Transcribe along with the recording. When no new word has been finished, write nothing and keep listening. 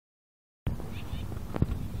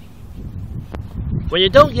When you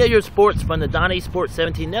don't get your sports from the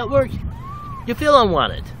DONNIESPORT17 network, you feel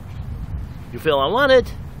unwanted. You feel unwanted,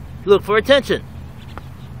 you look for attention.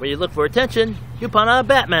 When you look for attention, you put on a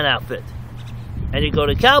Batman outfit. And you go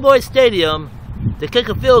to Cowboys Stadium to kick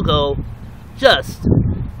a field goal just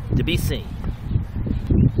to be seen.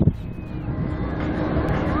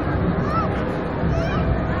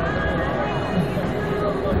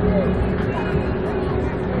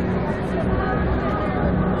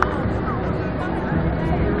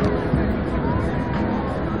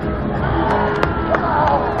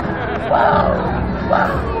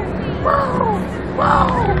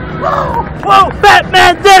 Whoa!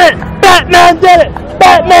 Batman did it! Batman did it!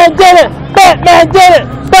 Batman did it! Batman did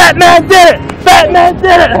it! Batman did it! Batman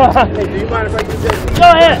did it! Hey, do you mind if I use this?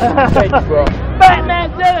 Go ahead! Thank you, bro. Batman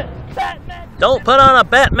did it! Batman! Don't put on a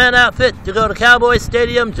Batman outfit to go to Cowboys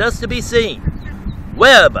Stadium just to be seen.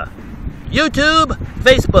 Web, YouTube,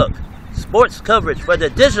 Facebook, sports coverage for the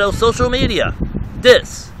digital social media.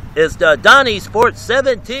 This is the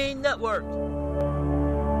DONNIESPORT17 network.